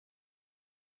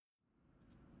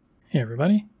Hey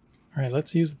everybody. Alright,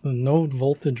 let's use the node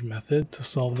voltage method to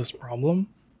solve this problem,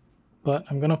 but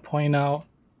I'm going to point out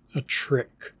a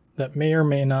trick that may or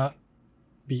may not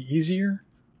be easier,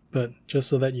 but just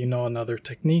so that you know another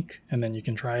technique and then you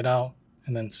can try it out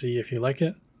and then see if you like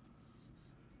it.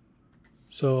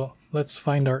 So let's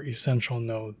find our essential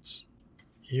nodes.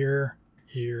 Here,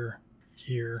 here,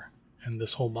 here, and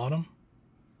this whole bottom.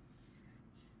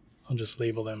 I'll just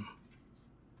label them.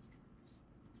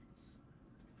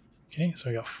 Okay, so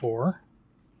I got 4.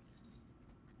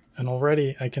 And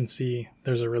already I can see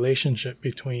there's a relationship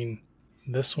between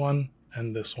this one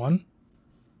and this one.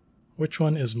 Which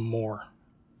one is more?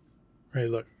 Right,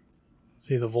 look.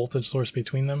 See the voltage source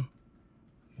between them?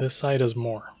 This side is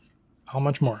more. How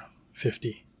much more?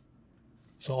 50.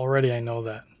 So already I know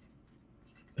that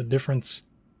the difference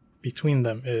between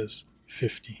them is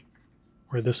 50,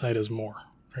 where this side is more,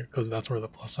 right? Because that's where the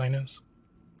plus sign is.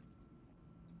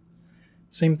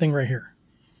 Same thing right here.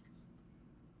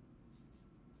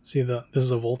 See, this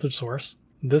is a voltage source.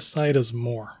 This side is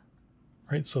more,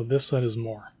 right? So this side is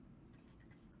more.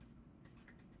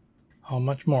 How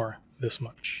much more? This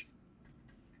much.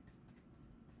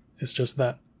 It's just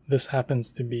that this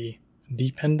happens to be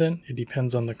dependent. It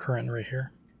depends on the current right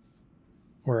here.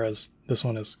 Whereas this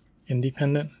one is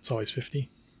independent. It's always 50.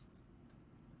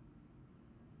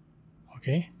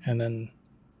 Okay, and then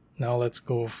now let's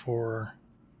go for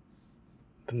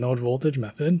the node voltage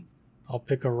method. I'll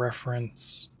pick a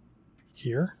reference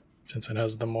here since it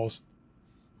has the most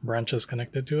branches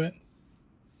connected to it.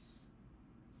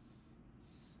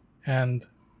 And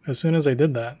as soon as I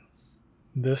did that,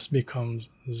 this becomes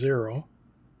 0,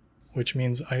 which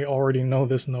means I already know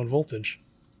this node voltage.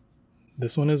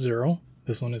 This one is 0,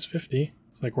 this one is 50.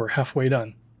 It's like we're halfway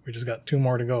done. We just got 2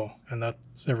 more to go, and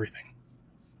that's everything.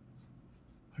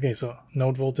 Okay, so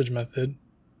node voltage method.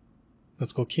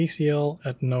 Let's go KCL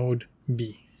at node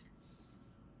B.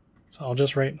 So I'll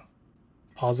just write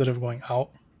positive going out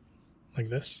like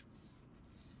this.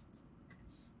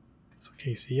 So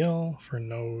KCL for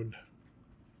node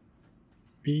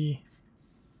B.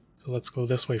 So let's go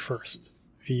this way first.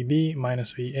 VB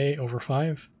minus VA over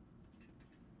 5.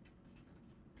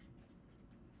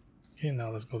 Okay, now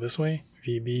let's go this way.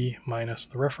 VB minus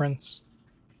the reference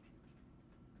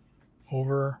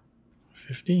over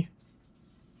 50.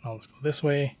 Now let's go this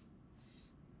way.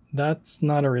 That's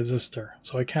not a resistor,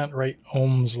 so I can't write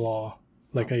Ohm's law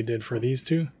like I did for these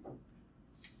two.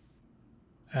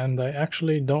 And I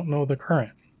actually don't know the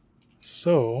current.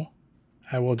 So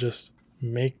I will just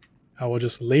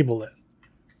label it.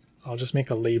 I'll just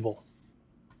make a label.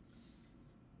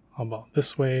 How about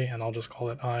this way, and I'll just call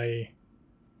it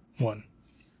I1.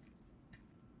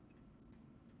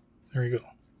 There you go.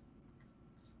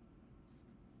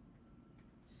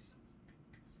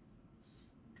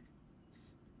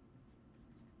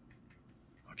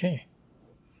 Okay,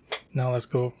 now let's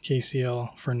go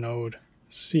KCL for node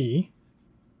C.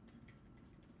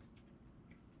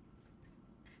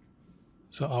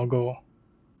 So I'll go,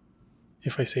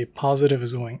 if I say positive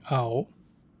is going out,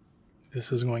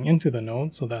 this is going into the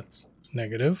node, so that's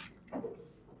negative.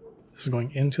 This is going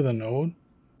into the node,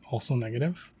 also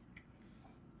negative.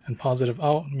 And positive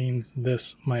out means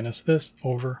this minus this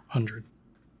over 100.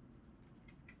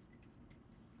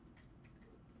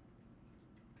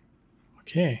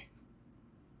 Okay,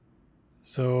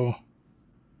 so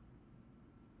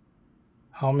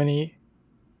how many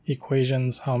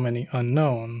equations, how many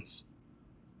unknowns?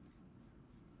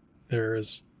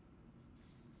 There's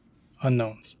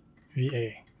unknowns.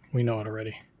 VA, we know it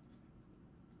already.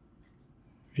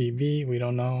 VB, we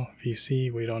don't know.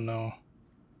 VC, we don't know.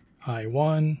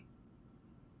 I1,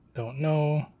 don't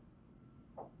know.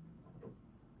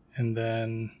 And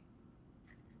then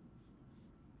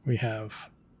we have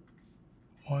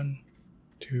 1,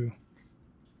 2,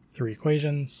 3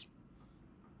 equations.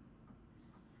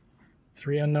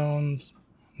 3 unknowns.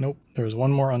 Nope, there's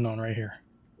one more unknown right here.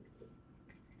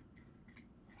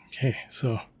 Okay,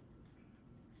 so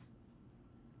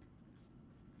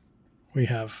we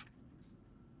have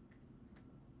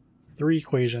 3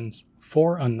 equations,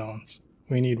 4 unknowns.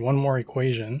 We need one more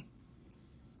equation.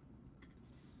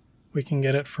 We can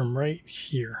get it from right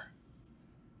here.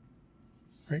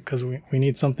 Right, because we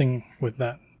need something with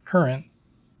that current.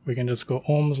 We can just go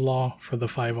Ohm's law for the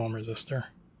 5 ohm resistor.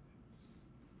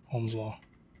 Ohm's law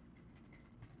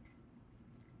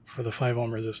for the 5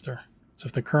 ohm resistor. So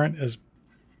if the current is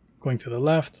going to the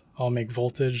left, I'll make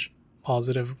voltage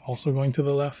positive also going to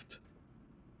the left.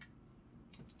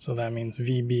 So that means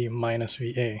VB minus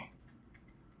VA.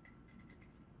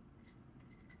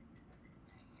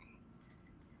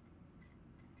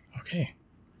 Okay.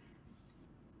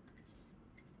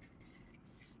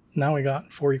 now we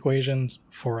got 4 equations,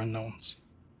 4 unknowns.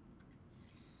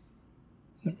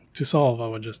 To solve, I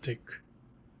would just take,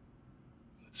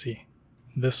 let's see,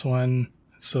 this one,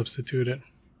 substitute it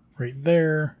right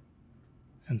there.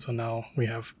 And so now we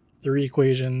have 3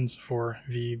 equations for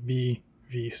VB,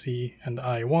 VC, and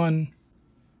I1.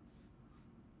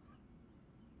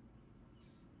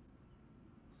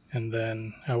 And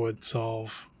then I would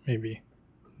solve maybe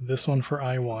this one for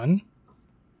I1,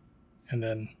 and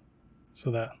then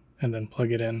and then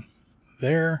plug it in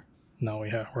there. Now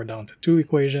we're down to 2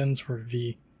 equations for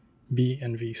VB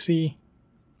and VC,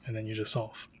 and then you just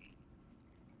solve.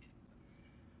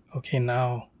 Okay,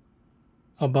 now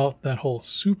about that whole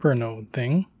supernode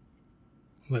thing,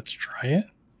 let's try it.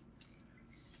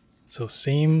 So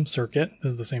same circuit,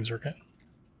 this is the same circuit.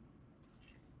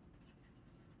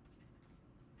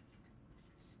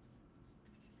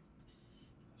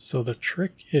 So the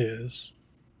trick is,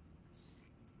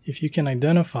 if you can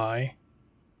identify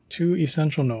 2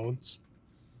 essential nodes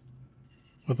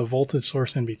with a voltage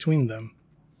source in between them,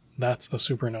 that's a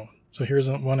supernode. So here's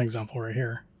one example right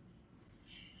here.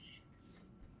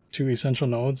 2 essential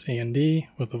nodes, A and D,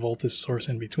 with a voltage source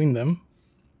in between them.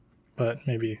 But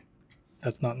maybe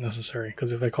that's not necessary,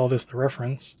 because if I call this the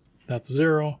reference, that's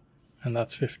 0 and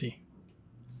that's 50.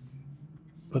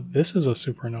 But this is a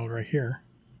supernode right here.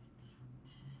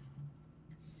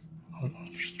 I'll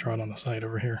just draw it on the side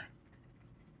over here.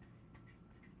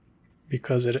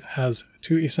 Because it has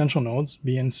 2 essential nodes,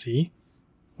 B and C,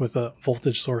 with a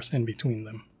voltage source in between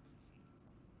them.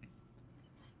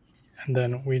 And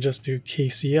then we just do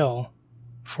KCL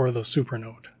for the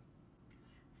supernode.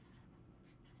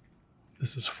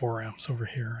 This is 4 amps over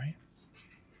here, right?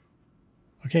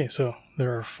 Okay, so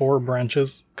there are 4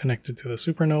 branches connected to the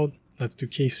supernode. Let's do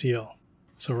KCL.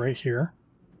 So right here,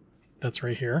 that's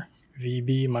right here,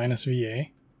 VB minus VA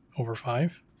over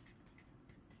 5.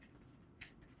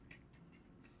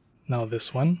 Now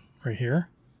this one right here,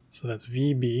 so that's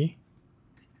VB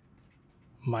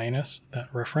minus that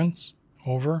reference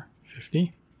over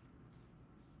 50.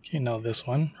 Okay, now this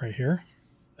one right here,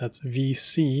 that's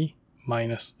VC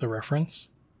minus the reference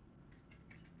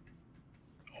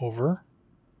over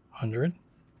 100.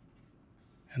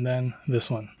 And then this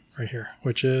one right here,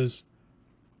 which is,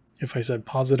 if I said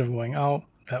positive going out,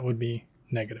 that would be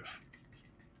negative.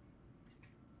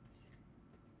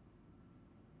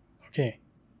 Okay,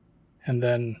 and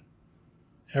then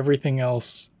everything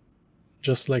else,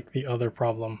 just like the other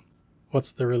problem.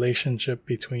 What's the relationship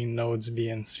between nodes B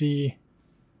and C?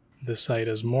 This side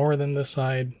is more than this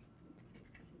side.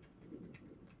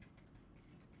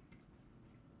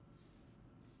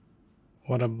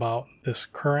 What about this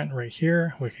current right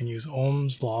here? We can use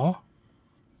Ohm's law.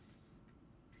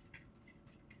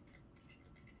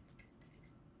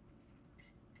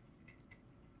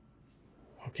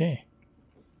 Okay.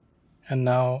 And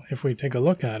now if we take a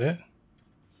look at it,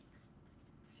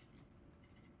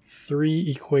 3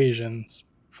 equations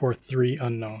for 3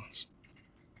 unknowns.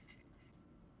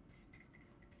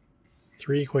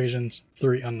 3 equations,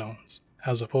 3 unknowns,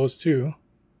 as opposed to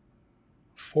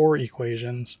 4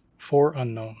 equations, 4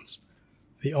 unknowns.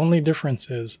 The only difference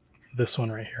is this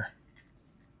one right here.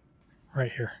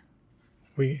 Right here.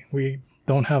 We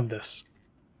don't have this.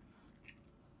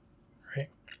 Right?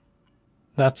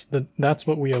 That's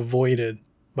what we avoided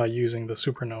by using the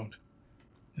supernode.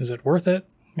 Is it worth it?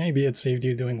 Maybe it saved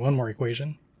you doing 1 more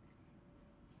equation.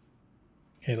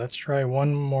 Okay, let's try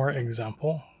 1 more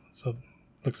example. So it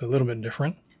looks a little bit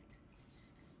different.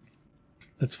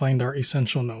 Let's find our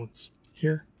essential nodes.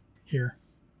 Here, here,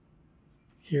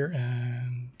 here,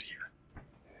 and here.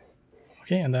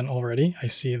 Okay, and then already I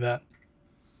see that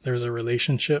there's a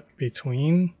relationship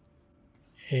between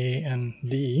A and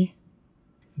D.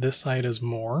 This side is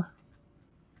more.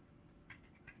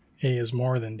 A is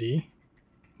more than D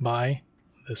by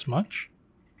this much.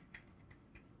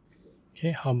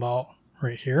 Okay, how about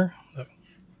right here?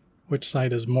 Which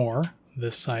side is more?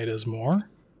 This side is more.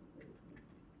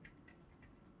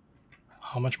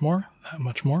 How much more? That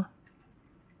much more.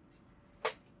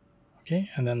 Okay,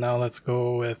 and then now let's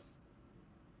use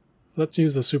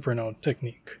the supernode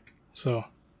technique. So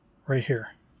right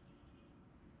here,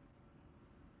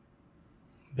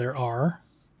 there are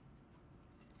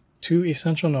 2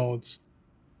 essential nodes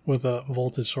with a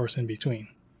voltage source in between.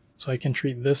 So I can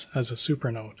treat this as a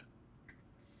supernode.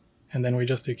 And then we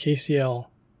just do KCL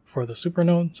for the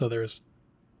supernode. So there's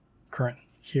current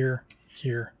here,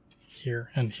 here,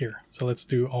 here, and here. So let's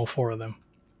do all 4 of them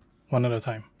one at a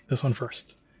time. This one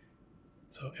first.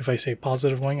 So if I say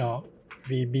positive going out,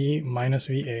 VB minus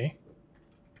VA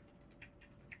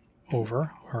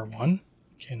over R1.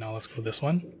 Okay, now let's go this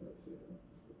one.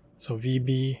 So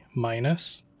VB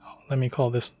minus, let me call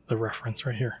this the reference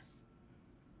right here.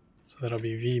 So that'll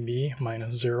be VB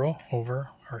minus 0 over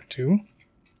R2.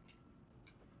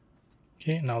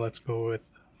 Okay, now let's go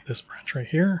with this branch right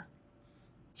here.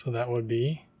 So that would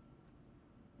be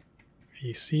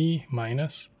VC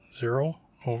minus 0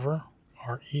 over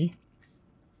RE.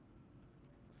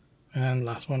 And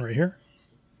last one right here.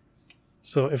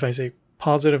 So if I say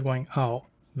positive going out,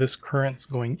 this current's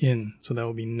going in, so that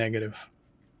will be negative.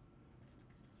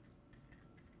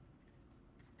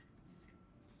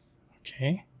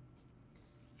 Okay.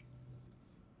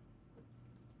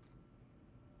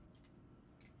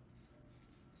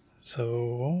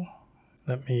 So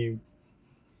if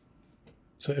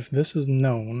this is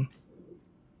known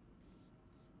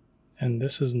and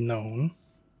this is known,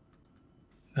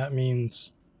 that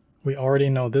means we already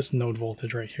know this node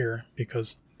voltage right here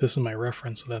because this is my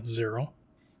reference, so that's 0.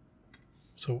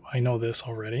 So I know this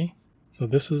already. So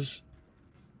this is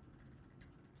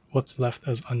what's left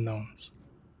as unknowns.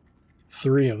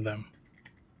 3 of them.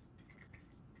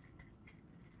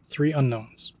 3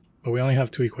 unknowns, but we only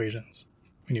have 2 equations.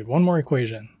 We need one more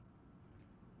equation.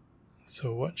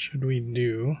 So what should we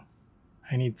do?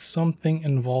 I need something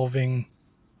involving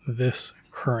this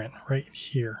current right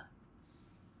here.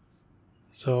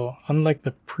 So unlike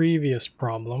the previous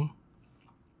problem,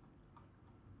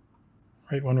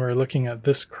 right, when we were looking at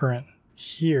this current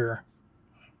here,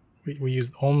 we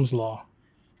used Ohm's law,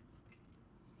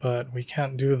 but we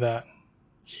can't do that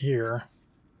here.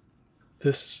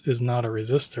 This is not a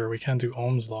resistor, we can't do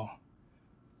Ohm's law.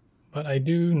 But I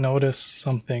do notice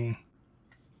something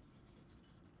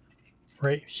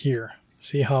right here.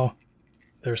 See how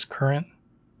there's current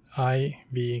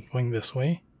IB going this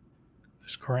way?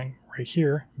 There's current right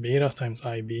here, beta times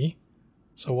IB.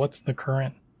 So what's the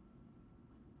current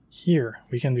here?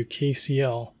 We can do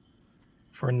KCL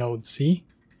for node C.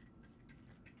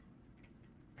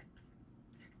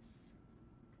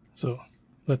 So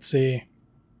let's say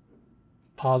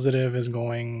positive is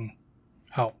going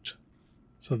out.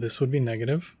 So this would be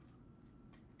negative.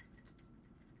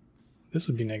 This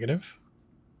would be negative.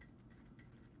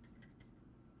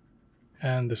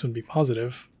 And this would be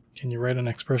positive. Can you write an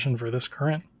expression for this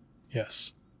current?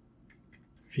 Yes.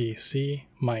 VC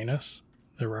minus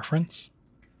the reference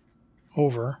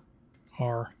over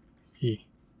RE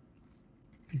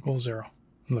equals 0.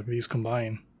 Look, these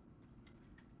combine.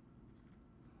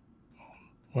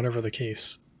 Whatever the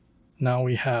case. Now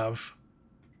we have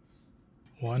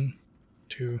 1,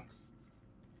 2,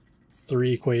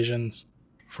 3 equations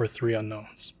for 3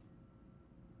 unknowns.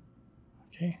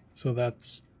 Okay, so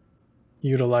that's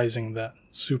utilizing that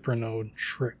supernode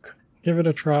trick. Give it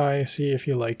a try, see if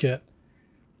you like it.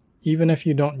 Even if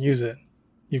you don't use it,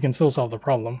 you can still solve the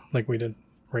problem like we did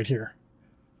right here.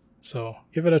 So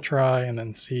give it a try and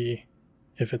then see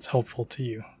if it's helpful to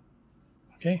you.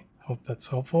 Okay, hope that's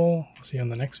helpful. I'll see you in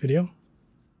the next video.